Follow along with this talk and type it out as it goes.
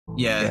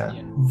Yeah.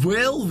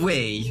 Will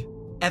we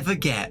ever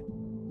get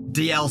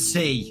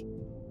DLC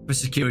for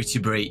Security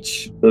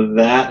Breach? So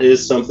that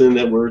is something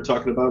that we're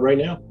talking about right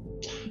now.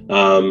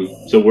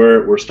 So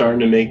we're starting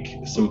to make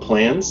some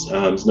plans.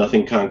 It's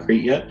nothing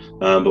concrete yet,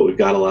 but we've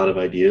got a lot of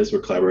ideas. We're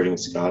collaborating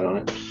with Scott on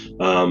it.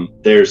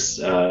 There's,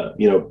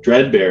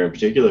 Dreadbear in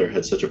particular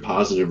had such a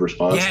positive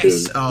response.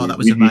 Yes. Oh, that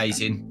was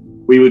amazing.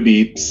 We would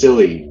be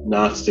silly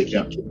not to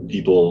keep giving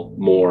people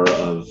more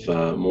of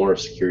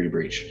Security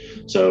Breach.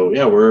 So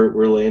yeah,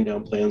 we're laying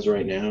down plans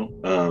right now.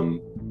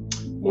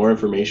 More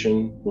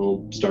information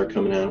will start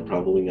coming out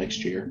probably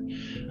next year.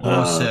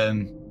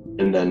 Awesome.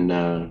 And then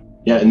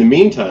in the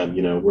meantime,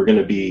 we're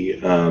gonna be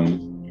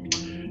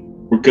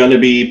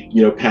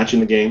patching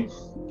the game.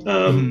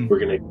 We're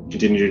going to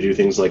continue to do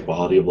things like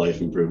quality of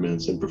life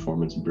improvements and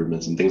performance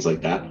improvements and things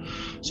like that.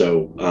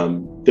 So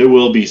there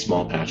will be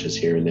small patches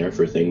here and there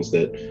for things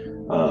that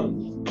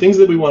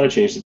we want to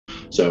change.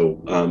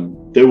 So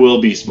there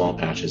will be small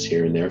patches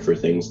here and there for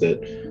things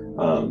that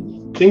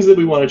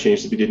we want to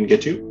change that we didn't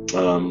get to.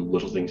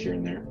 Little things here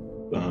and there.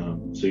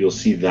 So you'll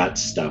see that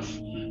stuff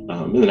in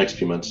the next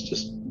few months.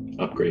 Just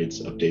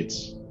upgrades,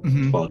 updates,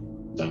 quality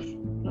stuff.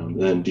 And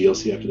then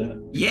DLC after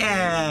that.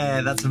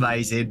 Yeah, that's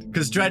amazing.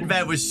 Because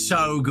Dreadbear was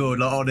so good,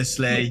 like,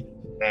 honestly.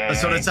 I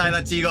just want to say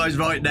that to you guys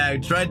right now.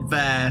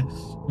 Dreadbear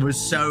was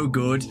so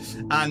good.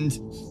 And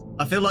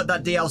I feel like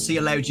that DLC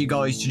allowed you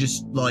guys to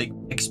just, like,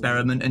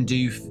 experiment and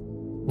do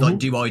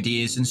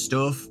ideas and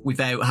stuff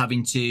without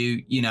having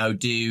to,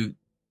 do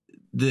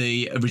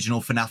the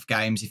original FNAF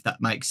games, if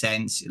that makes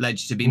sense. It allowed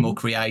you to be more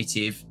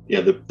creative.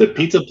 Yeah, the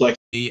Pizzaplex.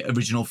 The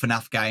original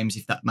FNAF games,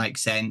 if that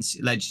makes sense.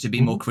 It led you to be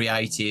more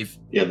creative.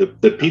 Yeah, the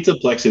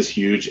Pizzaplex is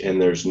huge,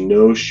 and there's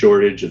no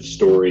shortage of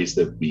stories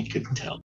that we could tell.